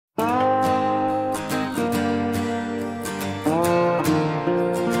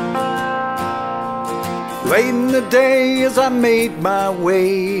Late in the day as I made my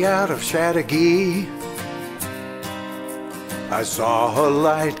way out of Chateauguay, I saw a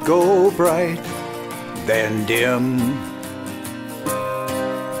light go bright, then dim.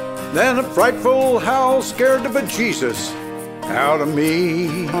 Then a frightful howl scared the bejesus out of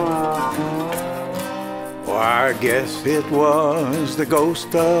me. Well, I guess it was the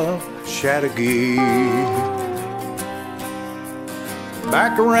ghost of Chateauguay.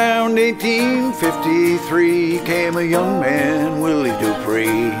 Back around 1853 came a young man, Willie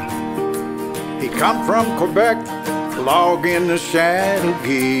Dupree. He come from Quebec, logging the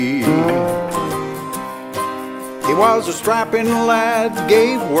Chateauguay. He was a strapping lad,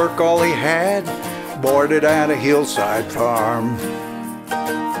 gave work all he had, boarded at a hillside farm.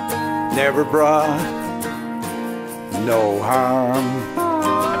 Never brought no harm.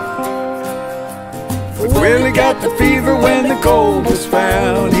 But Willie got the fever when the gold was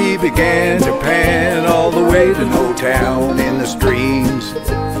found. He began to pan all the way to No Town. In the streams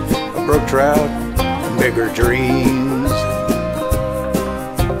of brook trout, bigger dreams.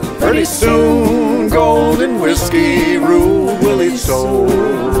 Pretty soon gold and whiskey ruled Willie's soul.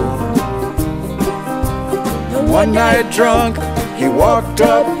 And one night drunk, he walked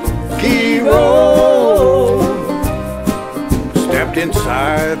up Key Road, stepped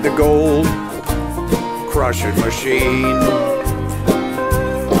inside the gold crushing machine,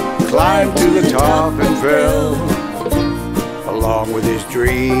 climbed to the top and fell along with his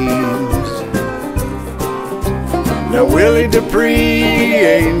dreams. Now Willie Dupree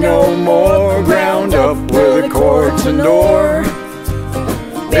ain't no more, ground up with the cords and door.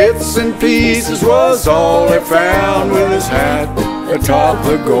 Bits and pieces was all they found, with his hat atop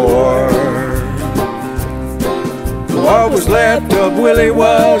the gore. What was left of Willie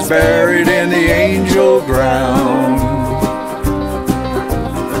was buried in the angel ground,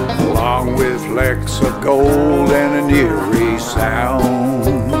 along with flecks of gold and an eerie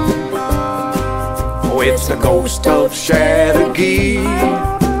sound. Oh, it's the ghost of Chateauguay,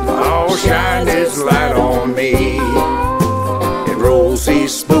 oh, shine his light on me. It rolls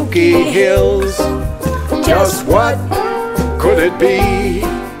these spooky hills, just what could it be?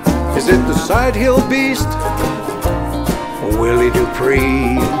 Is it the side hill beast, Willie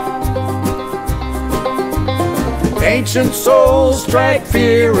Dupree? Ancient souls strike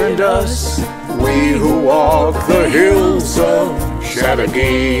fear in us, we who walk the hills of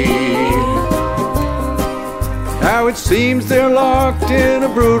Chateauguay. Now it seems they're locked in a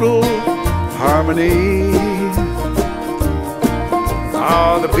brutal harmony.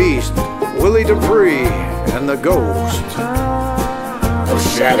 Ah, the beast, Willie Dupree, and the ghost of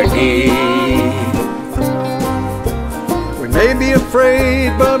Chateauguay. May be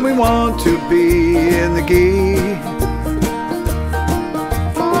afraid, but we want to be in the gee,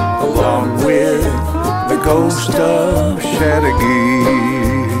 along with the ghost of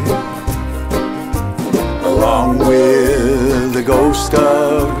Chateauguay, along with the ghost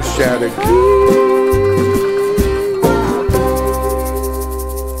of Chateauguay.